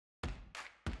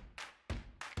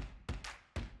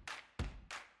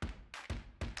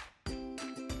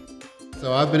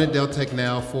So I've been at Deltec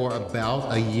now for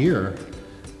about a year.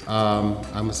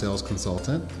 I'm a sales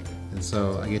consultant, and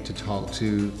so I get to talk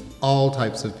to all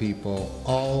types of people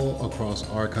all across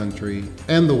our country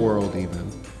and the world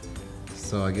even.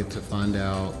 So I get to find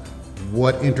out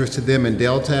what interested them in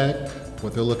Deltec,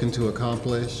 what they're looking to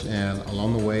accomplish, and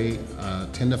along the way, I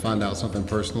tend to find out something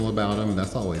personal about them, and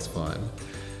that's always fun.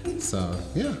 So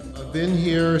yeah, I've been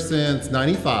here since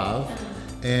 '95,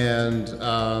 and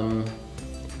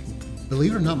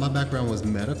believe it or not, my background was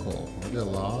medical. I did a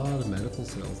lot of medical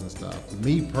sales and stuff.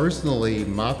 Me personally,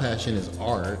 my passion is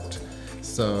art.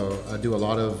 So I do a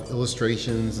lot of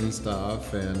illustrations and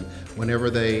stuff, and whenever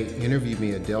they interviewed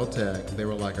me at Deltec, they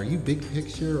were like, "Are you big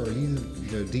picture, or are you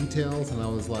details?" And I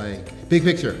was like, "Big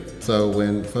picture." So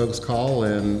when folks call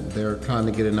and they're trying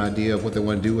to get an idea of what they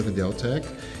want to do with the Deltec,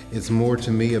 it's more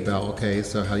to me about, okay,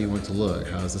 so how do you want it to look?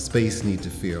 How does the space need to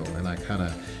feel? And I kind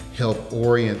of help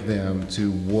orient them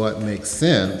to what makes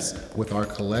sense with our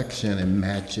collection and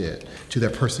match it to their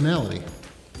personality.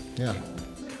 Yeah.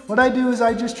 What I do is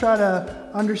I just try to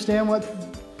understand what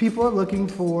people are looking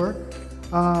for,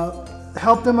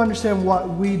 help them understand what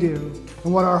we do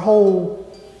and what our whole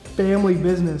family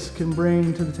business can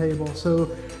bring to the table.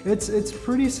 So it's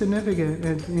pretty significant,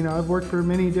 and you know, I've worked for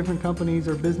many different companies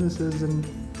or businesses, and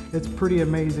it's pretty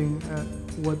amazing at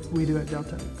what we do at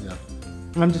Deltec. Yeah.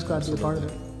 And I'm just glad to be a part of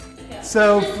it.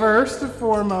 So first and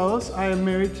foremost, I am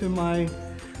married to my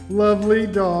lovely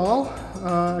doll.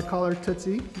 I call her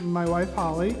Tootsie, my wife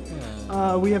Holly.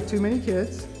 We have too many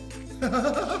kids who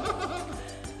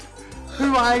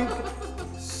I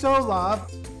so love.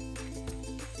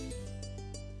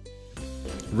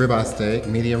 Ribeye steak,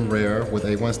 medium rare, with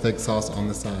A1 steak sauce on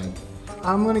the side.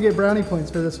 I'm gonna get brownie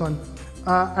points for this one.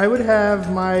 I would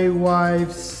have my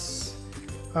wife's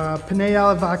penne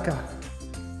alla vodka.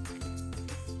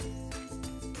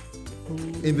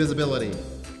 Invisibility,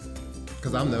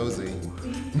 because I'm nosy.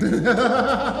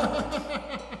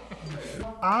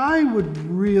 I would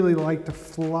really like to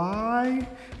fly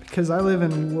because I live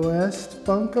in West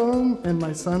Buncombe and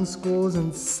my son's school is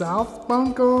in South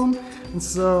Buncombe, and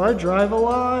so I drive a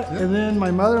lot. Yep. And then my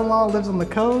mother-in-law lives on the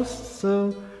coast,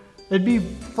 so it'd be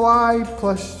fly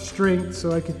plus strength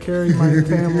so I could carry my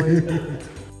family.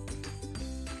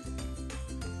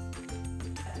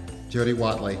 Jody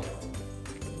Watley.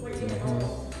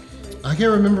 I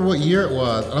can't remember what year it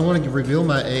was. I don't want to reveal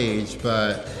my age,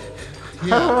 but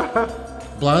yeah.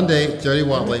 Blind date, Jody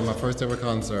Watley, my first ever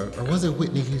concert. Or was it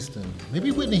Whitney Houston? Maybe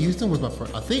Whitney Houston was my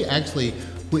first. I think actually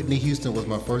Whitney Houston was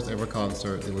my first ever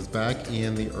concert. It was back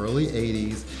in the early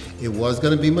 80s. It was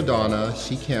going to be Madonna.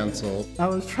 She canceled. I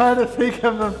was trying to think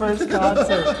of the first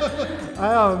concert.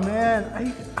 Oh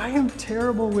man, I am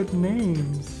terrible with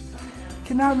names.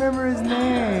 Cannot remember his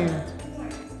name.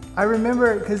 I remember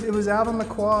it because it was out on the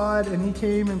quad and he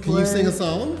came and played. Can you sing a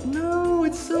song? No,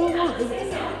 it's so long.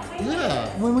 Yeah.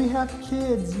 When we have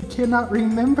kids, you cannot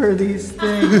remember these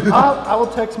things. I will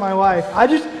text my wife.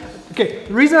 Okay,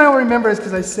 the reason I don't remember is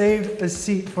because I saved a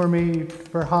seat for me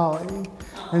for Holly.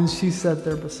 And she sat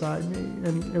there beside me,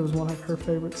 and it was one of her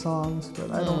favorite songs,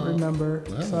 but I don't remember.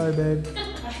 Wow. Sorry, babe.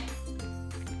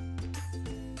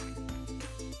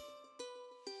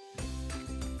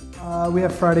 We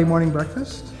have Friday morning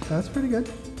breakfast. That's pretty good.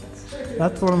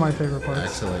 That's one of my favorite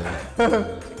parts. Actually.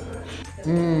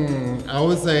 I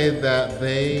would say that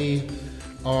they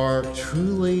are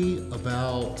truly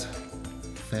about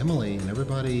family and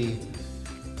everybody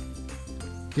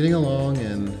getting along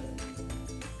and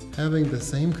having the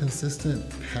same consistent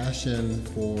passion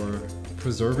for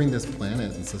preserving this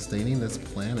planet and sustaining this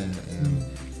planet, and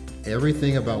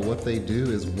everything about what they do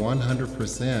is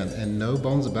 100% and no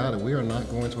bones about it. We are not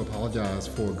going to apologize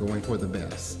for going for the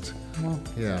best.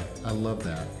 Yeah, I love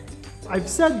that. I've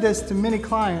said this to many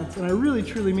clients, and I really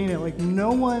truly mean it. Like,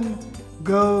 no one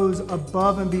goes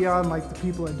above and beyond like the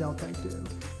people at Deltec do.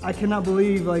 I cannot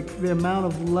believe like the amount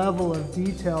of level of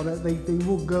detail that they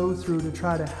will go through to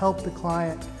try to help the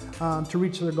client to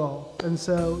reach their goal. And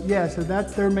so, yeah, so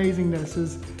that's their amazingness,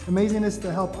 is amazingness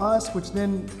to help us, which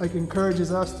then like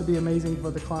encourages us to be amazing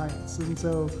for the clients. And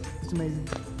so it's amazing,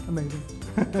 amazing.